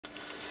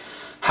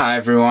Hi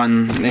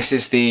everyone, this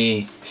is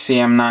the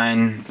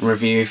CM9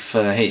 review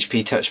for the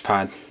HP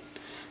Touchpad.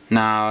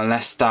 Now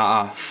let's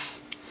start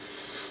off.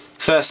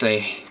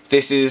 Firstly,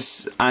 this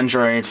is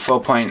Android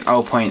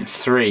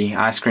 4.0.3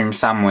 Ice Cream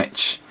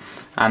Sanwich,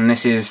 and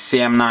this is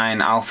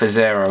CM9 Alpha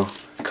 0,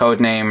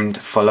 codenamed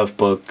Full of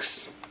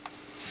Bugs.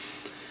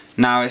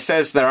 Now it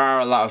says there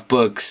are a lot of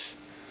bugs,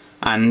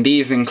 and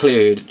these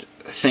include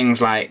things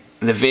like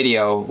the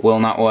video will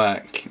not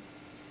work.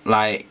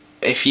 Like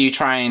if you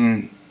try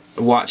and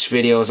watch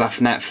videos off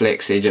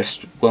Netflix, it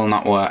just will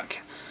not work,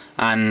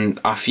 and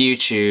off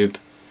YouTube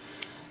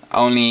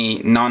only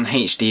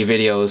non-HD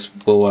videos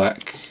will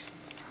work,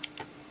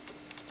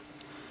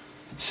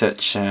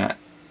 such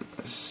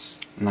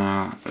as,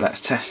 now let's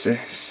test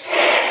this.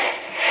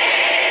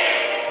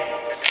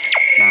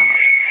 Now,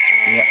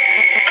 yep,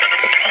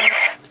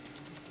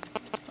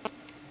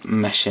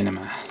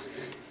 machinima.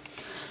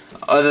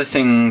 Other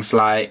things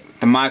like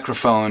the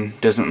microphone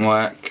doesn't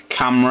work,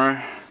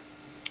 camera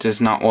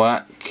does not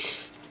work.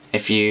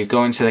 If you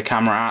go into the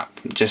camera app,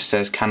 it just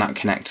says cannot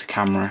connect to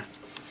camera.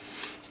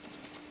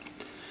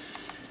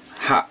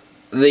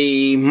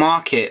 The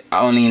market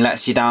only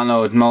lets you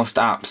download most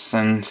apps,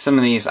 and some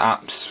of these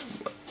apps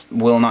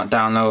will not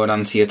download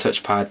onto your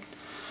touchpad,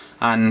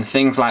 and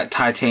things like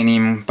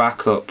titanium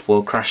backup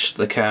will crash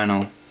the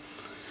kernel.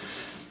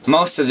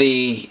 Most of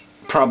the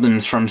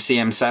problems from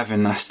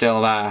CM7 are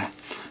still there.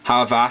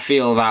 However, I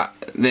feel that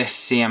this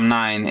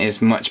CM9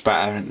 is much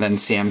better than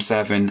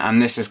CM7,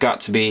 and this has got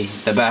to be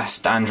the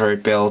best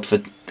Android build for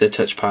the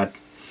touchpad.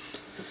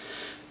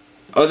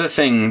 Other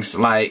things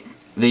like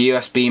the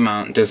USB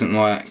mount doesn't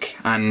work,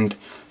 and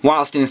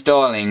whilst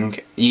installing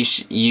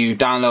you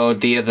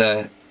download the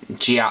other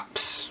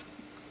GApps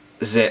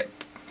zip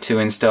to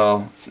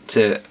install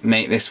to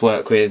make this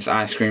work with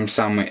Ice Cream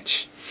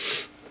Sanwich.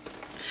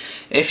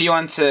 If you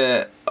want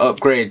to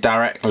upgrade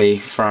directly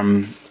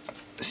from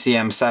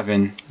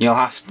CM7, you'll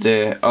have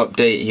to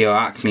update your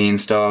Acme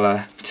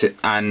installer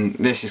and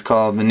this is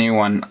called the new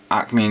one,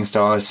 Acme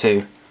Installer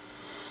 2.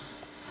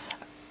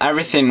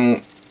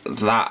 Everything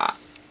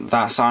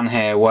that's on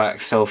here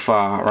works so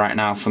far right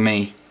now for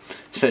me,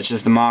 such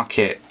as the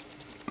market.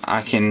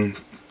 I can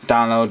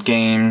download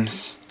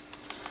games.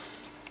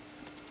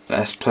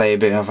 Let's play a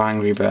bit of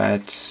Angry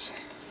Birds.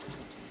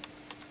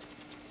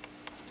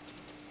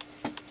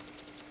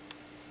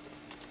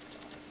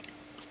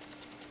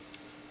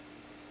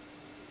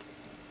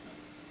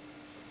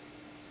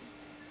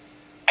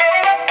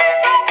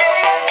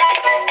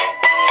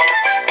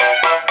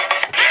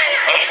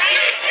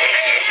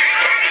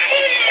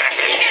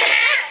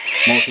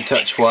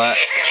 Multi-touch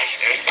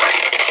works.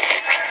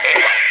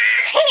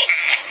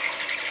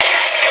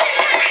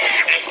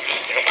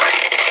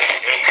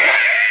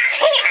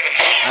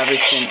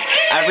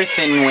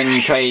 Everything when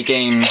you play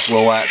games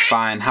will work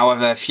fine.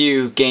 However, a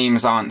few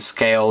games aren't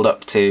scaled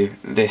up to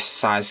this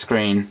size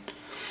screen.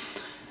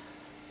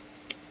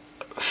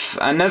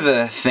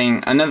 Another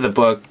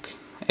bug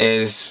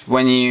is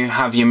when you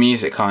have your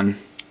music on,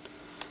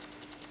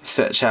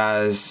 such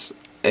as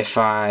if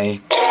I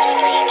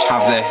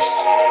have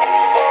this,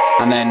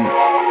 and then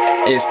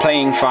it's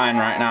playing fine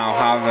right now.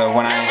 However,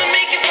 when I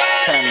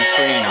turn the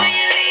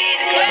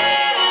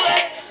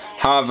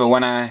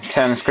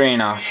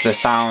screen off, the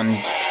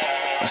sound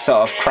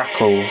sort of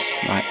crackles,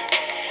 like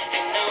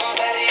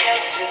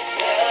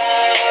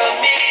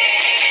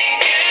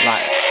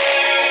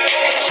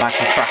a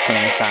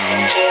crackling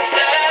sound.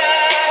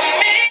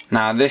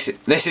 Now this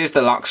is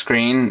the lock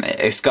screen.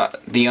 It's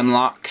got the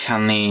unlock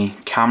and the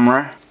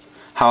camera.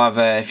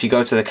 However, if you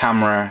go to the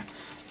camera,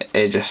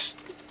 it just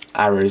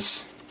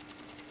errors.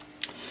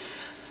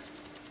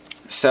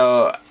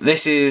 So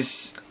this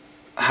is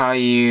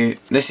Ice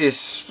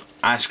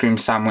Cream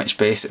Sanwich.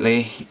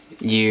 Basically,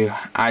 you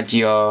add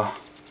your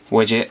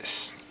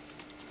widgets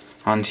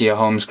onto your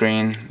home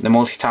screen. The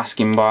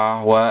multitasking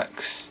bar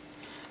works.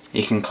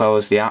 You can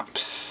close the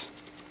apps.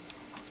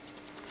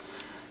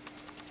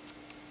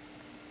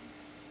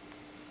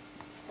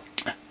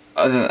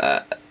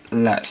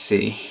 Let's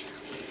see.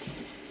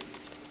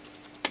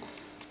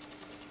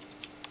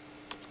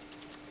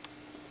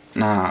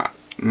 Now,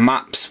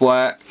 maps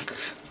work.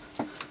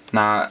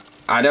 Now,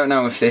 I don't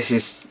know if this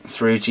is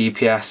through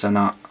GPS or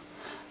not,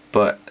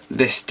 but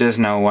this does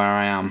know where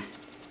I am.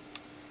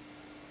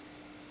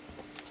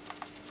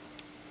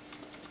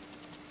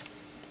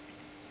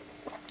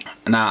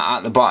 Now,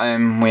 at the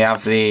bottom we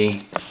have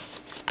the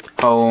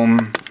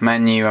home,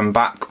 menu and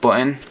back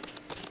button,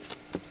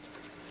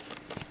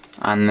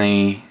 and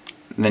the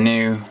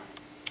new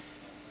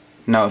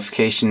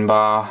notification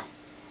bar.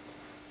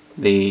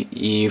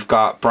 You've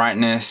got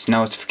brightness,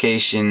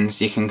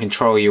 notifications, you can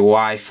control your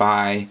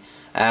Wi-Fi,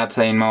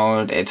 airplane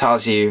mode. It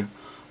tells you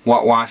what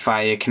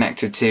Wi-Fi you're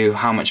connected to,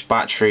 how much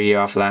battery you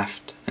have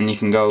left, and you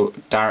can go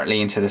directly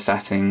into the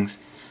settings.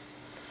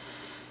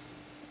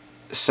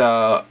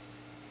 So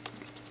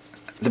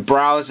the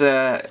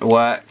browser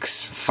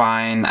works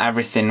fine,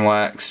 everything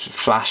works.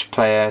 Flash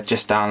player,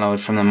 just download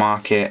from the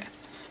market,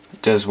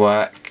 does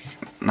work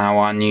now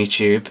on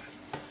YouTube.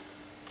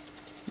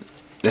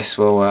 this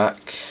will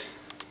work.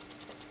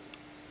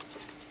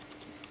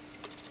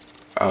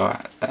 Oh,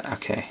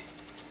 okay.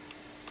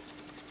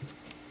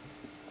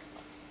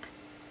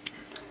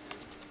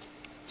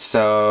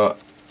 So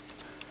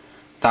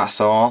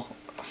that's all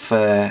for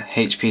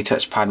HP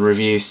Touchpad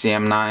review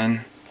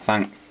CM9.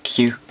 Thank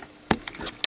you.